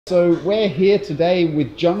So we're here today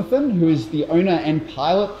with Jonathan, who is the owner and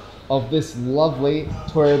pilot of this lovely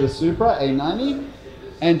Toyota Supra A90.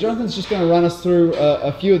 And Jonathan's just going to run us through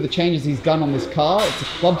a few of the changes he's done on this car. It's a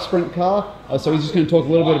Clubsprint car, so he's just going to talk a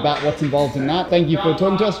little bit about what's involved in that. Thank you for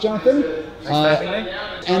talking to us, Jonathan. Thanks for having me.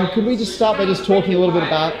 And could we just start by just talking a little bit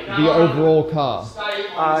about the overall car?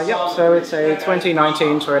 Yep, so it's a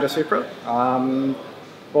 2019 Toyota Supra.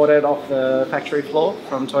 Bought it off the factory floor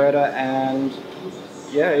from Toyota, and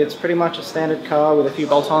yeah, it's pretty much a standard car with a few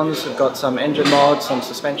bolt-ons. We've got some engine mods, some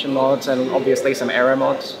suspension mods, and obviously some aero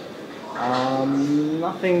mods.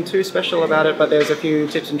 Nothing too special about it, but there's a few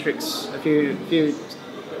tips and tricks, a few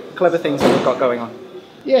clever things that we've got going on.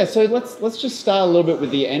 Yeah, so let's just start a little bit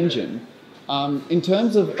with the engine. In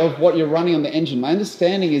terms of what you're running on the engine, my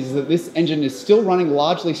understanding is that this engine is still running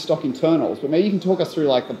largely stock internals, but maybe you can talk us through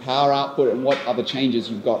like the power output and what other changes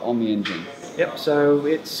you've got on the engine. Yep, so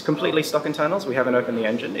it's completely stock internals. We haven't opened the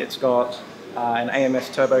engine. It's got an AMS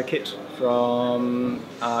turbo kit from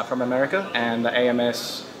America and the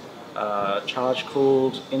AMS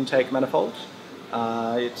charge-cooled intake manifold.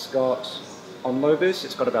 It's got, on low boost,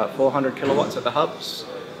 it's got about 400 kilowatts at the hubs.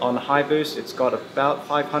 On high boost, it's got about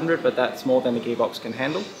 500, but that's more than the gearbox can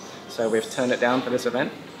handle. So we've turned it down for this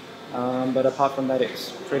event. But apart from that,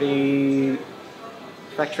 it's pretty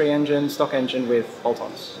factory engine, stock engine with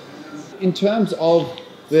bolt-ons. In terms of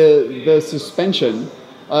the suspension,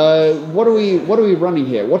 what are we running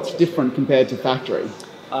here? What's different compared to factory?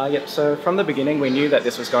 Yep, so from the beginning we knew that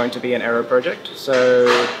this was going to be an aero project. So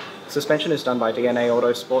suspension is done by DNA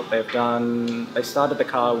Autosport. They started the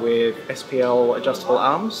car with SPL adjustable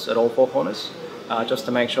arms at all four corners, just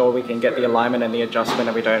to make sure we can get the alignment and the adjustment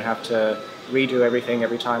and we don't have to redo everything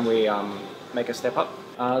every time we make a step up.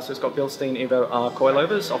 So it's got Bilstein Evo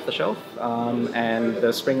coilovers off the shelf, and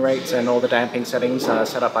the spring rates and all the damping settings are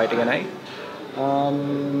set up by DNA.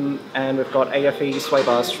 And we've got AFE sway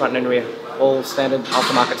bars front and rear, all standard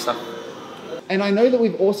aftermarket stuff. And I know that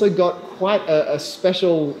we've also got quite a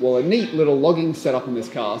special, well, a neat little logging setup in this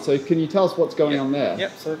car. So can you tell us what's going on there?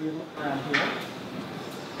 Yep, so if you look around here,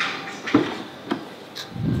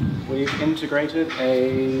 we've integrated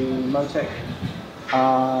a Motec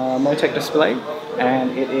display,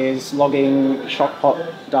 and it is logging shock pop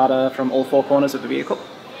data from all four corners of the vehicle.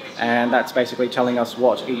 And that's basically telling us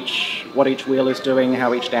what each wheel is doing,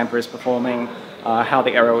 how each damper is performing, how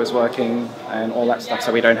the aero is working, and all that stuff,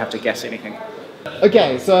 so we don't have to guess anything.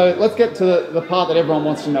 Okay, so let's get to the part that everyone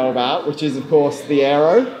wants to know about, which is, of course, the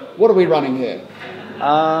aero. What are we running here?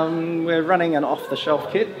 We're running an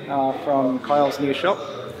off-the-shelf kit from Kyle's new shop.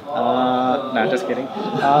 No, just kidding.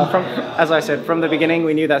 As I said, from the beginning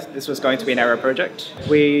we knew that this was going to be an aero project.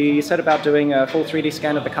 We set about doing a full 3D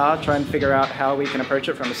scan of the car, try and figure out how we can approach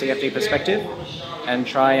it from a CFD perspective, and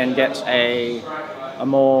try and get a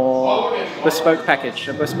more bespoke package,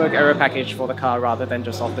 a bespoke aero package for the car rather than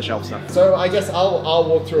just off-the-shelf stuff. So I guess I'll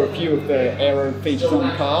walk through a few of the aero features on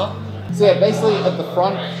the car. So yeah, basically at the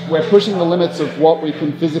front, we're pushing the limits of what we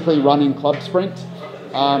can physically run in Clubsprint.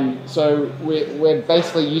 So we're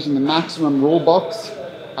basically using the maximum rule box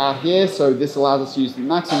out here. So this allows us to use the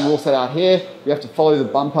maximum rule set out here. We have to follow the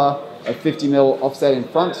bumper of 50mm offset in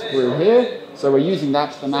front through here. So we're using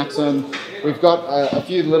that to the maximum. We've got a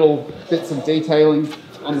few little bits of detailing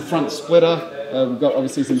on the front splitter. We've got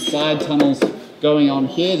obviously some side tunnels going on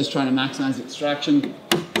here, just trying to maximize extraction.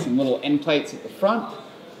 Some little end plates at the front.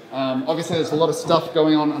 Obviously there's a lot of stuff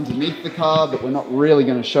going on underneath the car that we're not really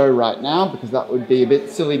going to show right now because that would be a bit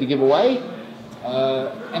silly to give away.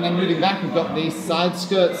 And then moving back, we've got these side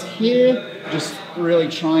skirts here, just really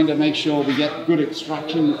trying to make sure we get good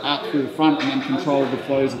extraction out through the front and then control the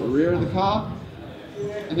flows at the rear of the car.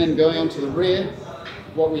 And then going on to the rear,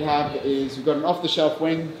 what we have is we've got an off-the-shelf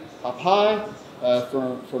wing up high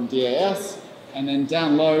from DAS, and then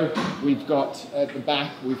down low we've got at the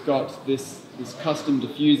back we've got this custom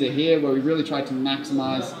diffuser here where we really try to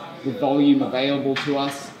maximize the volume available to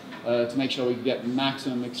us to make sure we can get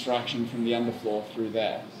maximum extraction from the underfloor through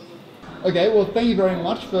there. Okay, well thank you very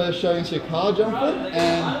much for showing us your car, Jonathan,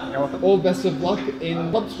 and all best of luck in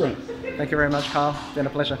Clubsprint. Thank you very much, Carl. It's been a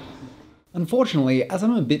pleasure. Unfortunately, as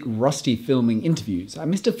I'm a bit rusty filming interviews, I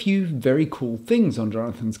missed a few very cool things on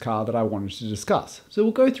Jonathan's car that I wanted to discuss, so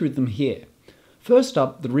we'll go through them here. First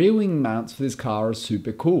up, the rear wing mounts for this car are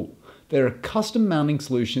super cool. They're a custom mounting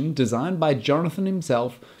solution designed by Jonathan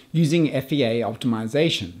himself using FEA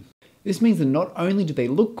optimization. This means that not only do they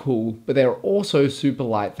look cool, but they are also super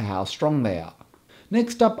light for how strong they are.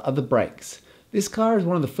 Next up are the brakes. This car is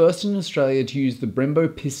one of the first in Australia to use the Brembo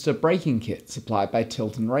Pista braking kit supplied by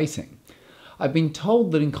Tilton Racing. I've been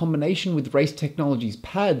told that in combination with Race Technologies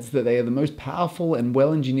pads that they are the most powerful and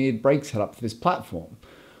well-engineered brake setup for this platform.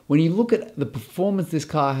 When you look at the performance this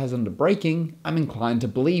car has under braking, I'm inclined to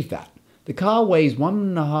believe that. The car weighs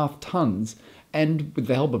 1.5 tons, and with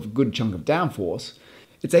the help of a good chunk of downforce,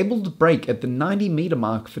 it's able to brake at the 90 meter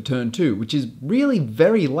mark for turn 2, which is really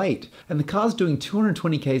very late, and the car's doing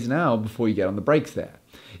 220 k's an hour before you get on the brakes there.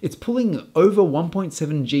 It's pulling over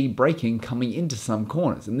 1.7 G braking coming into some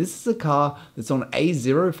corners, and this is a car that's on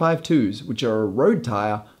A052s, which are a road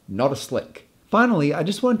tyre, not a slick. Finally, I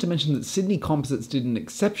just wanted to mention that Sydney Composites did an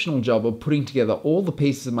exceptional job of putting together all the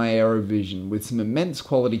pieces of my aero vision with some immense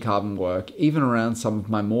quality carbon work, even around some of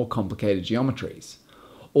my more complicated geometries.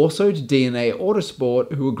 Also to DNA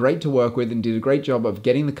Autosport, who were great to work with and did a great job of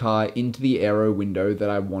getting the car into the aero window that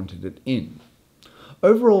I wanted it in.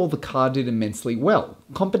 Overall, the car did immensely well.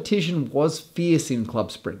 Competition was fierce in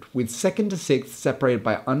Clubsprint, with 2nd to 6th separated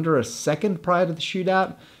by under a second prior to the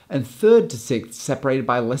shootout, and 3rd to 6th separated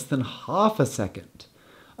by less than half a second.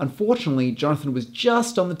 Unfortunately, Jonathan was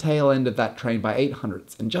just on the tail end of that train by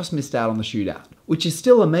 800ths and just missed out on the shootout, which is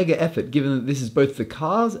still a mega effort given that this is both the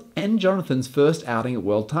car's and Jonathan's first outing at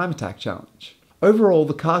World Time Attack Challenge. Overall,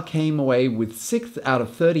 the car came away with 6th out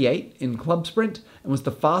of 38 in Clubsprint and was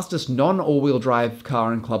the fastest non-all-wheel drive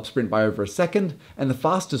car in Clubsprint by over a second, and the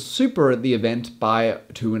fastest Supra at the event by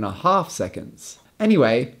 2.5 seconds.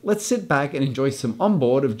 Anyway, let's sit back and enjoy some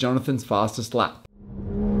onboard of Jonathan's fastest lap.